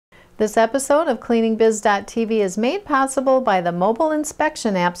This episode of CleaningBiz.tv is made possible by the mobile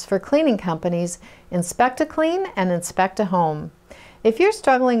inspection apps for cleaning companies Inspect-A-Clean and Inspect-A-Home. If you're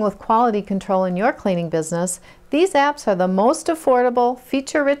struggling with quality control in your cleaning business, these apps are the most affordable,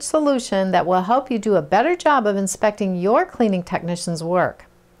 feature-rich solution that will help you do a better job of inspecting your cleaning technicians' work.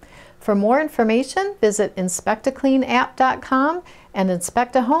 For more information, visit InspectACleanApp.com and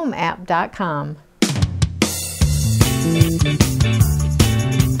InspectAHomeApp.com.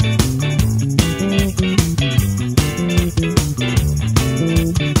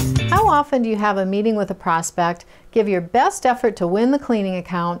 How often do you have a meeting with a prospect, give your best effort to win the cleaning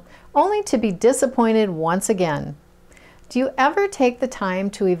account, only to be disappointed once again? Do you ever take the time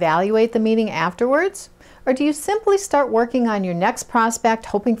to evaluate the meeting afterwards? Or do you simply start working on your next prospect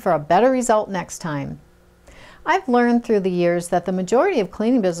hoping for a better result next time? I've learned through the years that the majority of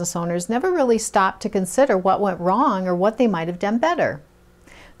cleaning business owners never really stop to consider what went wrong or what they might have done better.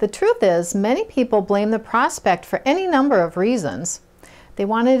 The truth is, many people blame the prospect for any number of reasons. They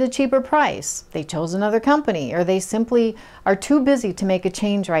wanted a cheaper price, they chose another company, or they simply are too busy to make a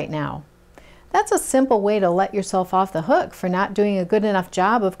change right now. That's a simple way to let yourself off the hook for not doing a good enough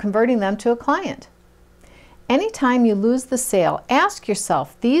job of converting them to a client. Anytime you lose the sale, ask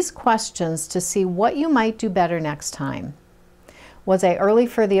yourself these questions to see what you might do better next time. Was I early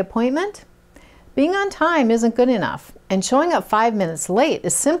for the appointment? Being on time isn't good enough, and showing up 5 minutes late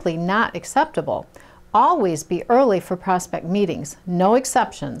is simply not acceptable. Always be early for prospect meetings, no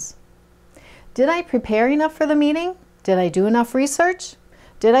exceptions. Did I prepare enough for the meeting? Did I do enough research?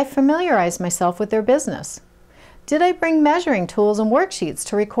 Did I familiarize myself with their business? Did I bring measuring tools and worksheets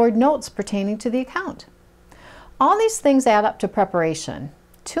to record notes pertaining to the account? All these things add up to preparation.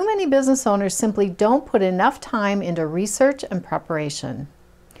 Too many business owners simply don't put enough time into research and preparation.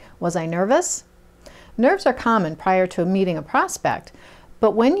 Was I nervous? Nerves are common prior to meeting a prospect,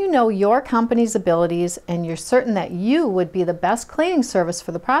 but when you know your company's abilities and you're certain that you would be the best cleaning service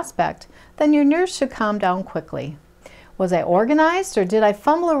for the prospect, then your nerves should calm down quickly. Was I organized, or did I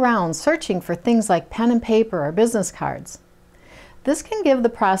fumble around searching for things like pen and paper or business cards? This can give the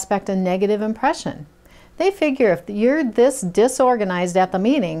prospect a negative impression. They figure if you're this disorganized at the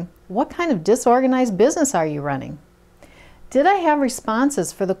meeting, what kind of disorganized business are you running? Did I have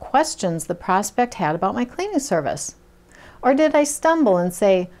responses for the questions the prospect had about my cleaning service? Or did I stumble and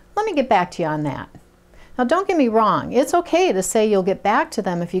say, let me get back to you on that? Now don't get me wrong, it's okay to say you'll get back to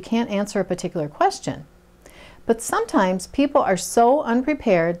them if you can't answer a particular question. But sometimes people are so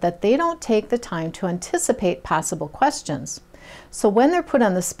unprepared that they don't take the time to anticipate possible questions. So when they're put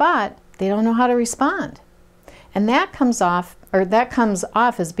on the spot, they don't know how to respond. And that comes off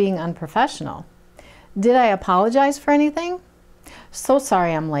as being unprofessional. Did I apologize for anything? So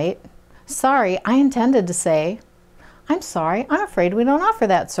sorry I'm late. Sorry, I intended to say. I'm sorry, I'm afraid we don't offer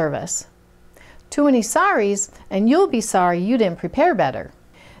that service. Too many sorries, and you'll be sorry you didn't prepare better.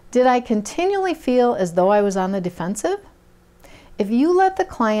 Did I continually feel as though I was on the defensive? If you let the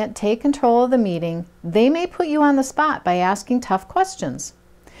client take control of the meeting, they may put you on the spot by asking tough questions.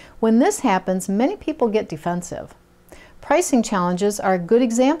 When this happens, many people get defensive. Pricing challenges are a good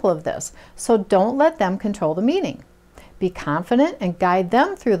example of this, so don't let them control the meeting. Be confident and guide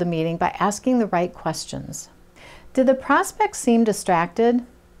them through the meeting by asking the right questions. Did the prospect seem distracted?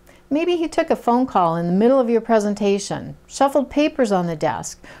 Maybe he took a phone call in the middle of your presentation, shuffled papers on the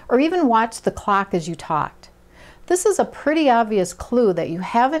desk, or even watched the clock as you talked. This is a pretty obvious clue that you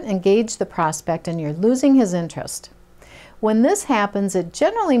haven't engaged the prospect and you're losing his interest. When this happens, it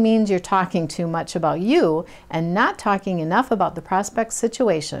generally means you're talking too much about you and not talking enough about the prospect's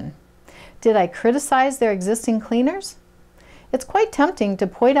situation. Did I criticize their existing cleaners? It's quite tempting to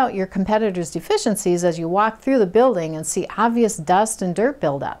point out your competitors' deficiencies as you walk through the building and see obvious dust and dirt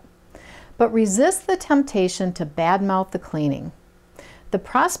buildup. But resist the temptation to badmouth the cleaning. The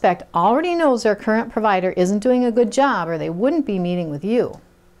prospect already knows their current provider isn't doing a good job, or they wouldn't be meeting with you.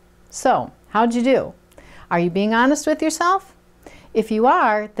 So, how'd you do? Are you being honest with yourself? If you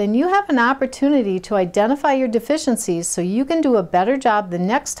are, then you have an opportunity to identify your deficiencies so you can do a better job the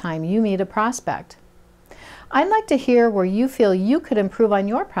next time you meet a prospect. I'd like to hear where you feel you could improve on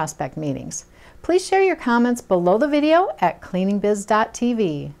your prospect meetings. Please share your comments below the video at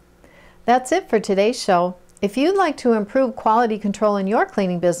CleaningBiz.tv. That's it for today's show. If you'd like to improve quality control in your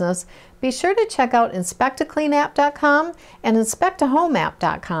cleaning business, be sure to check out InspectACleanApp.com and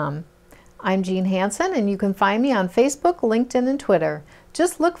InspectAHomeApp.com. I'm Jean Hansen, and you can find me on Facebook, LinkedIn, and Twitter.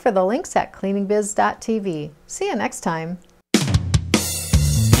 Just look for the links at CleaningBiz.tv. See you next time.